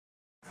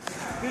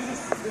This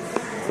is the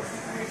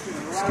situation.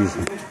 Excuse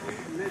me.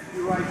 Lefty,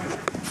 righty.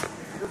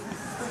 This is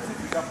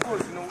specific. Of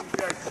course, you know, we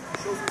guys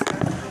show this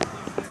kind of thing.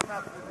 It's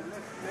not with the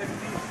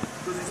lefty,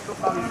 because it's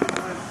totally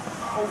different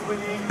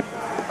opening,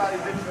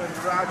 totally different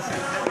direction,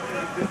 everything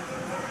is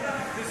different.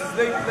 This is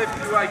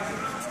lefty, righty.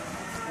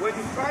 When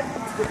you try to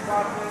use the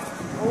partner,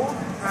 all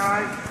the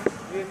time,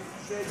 you have to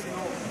check, you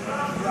know,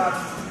 flat.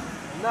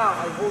 Now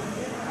I hold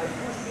him, I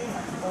push him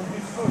on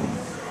this foot.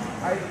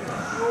 I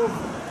show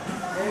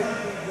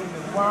everything in the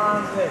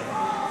one leg.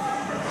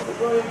 We're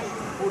going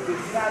for the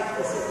side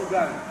osoto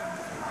gari.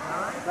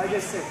 Like I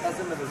said,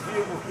 doesn't matter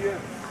here or here,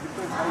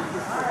 depends how you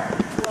push it.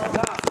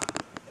 Now,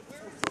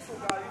 osoto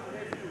gari, you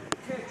have to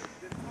catch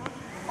the foot.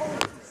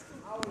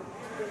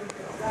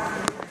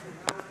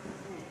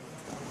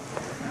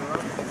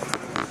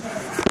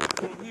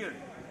 From here,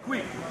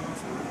 quick.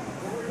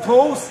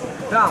 Toes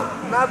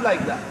down, not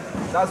like that.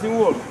 Doesn't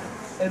work.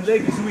 And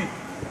leg is weak.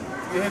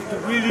 You have to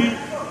really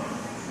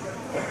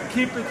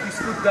keep it his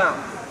foot down.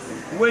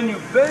 When you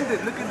bend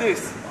it, look at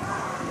this.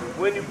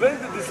 When you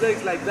bend it, his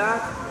legs like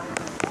that,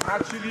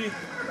 actually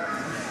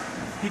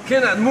he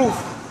cannot move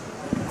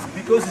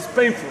because it's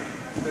painful.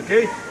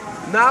 Okay?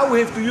 Now we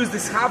have to use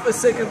this half a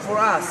second for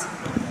us.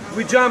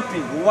 We're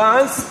jumping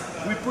once,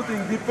 we put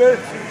in deeper,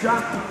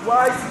 jumping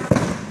twice,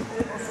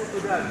 and also to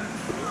that.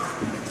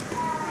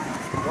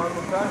 One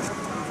more time,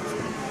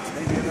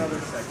 maybe another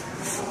second.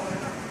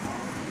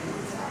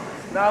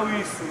 Now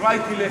he's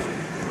righty lefty.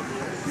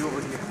 You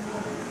over here.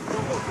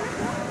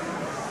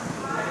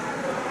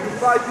 You're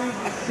fighting,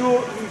 you're sure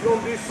he's on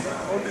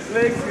this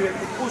leg, you have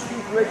to push him,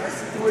 create the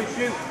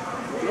situation.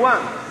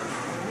 One.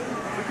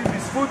 Look at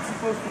this foot,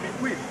 supposed to be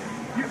quick.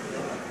 Here.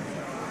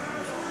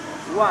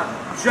 One.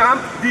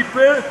 Jump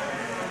deeper,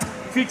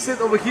 fix it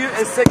over here,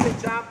 and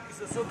second jump is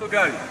a osoto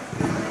gari.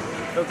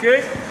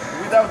 Okay?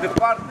 Without the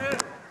partner.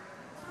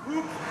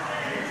 Whoop.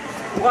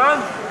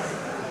 One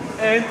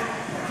and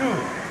two.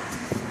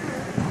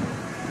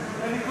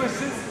 Any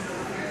questions?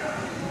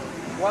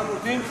 One more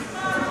thing.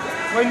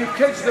 When you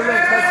catch the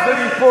leg, that's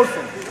very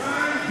important.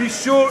 Be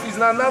sure it's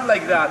not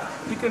like that.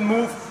 He can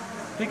move,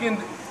 he can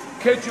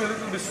catch you a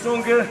little bit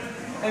stronger,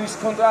 and his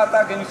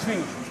counter-attack and his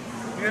finish.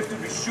 You have to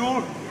be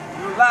sure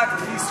you lock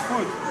his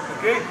foot,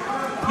 okay?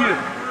 Here.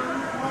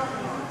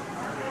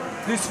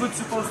 This foot's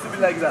supposed to be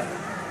like that.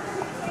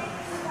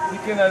 He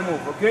cannot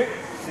move, okay?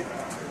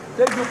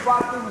 Take your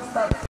partner and start.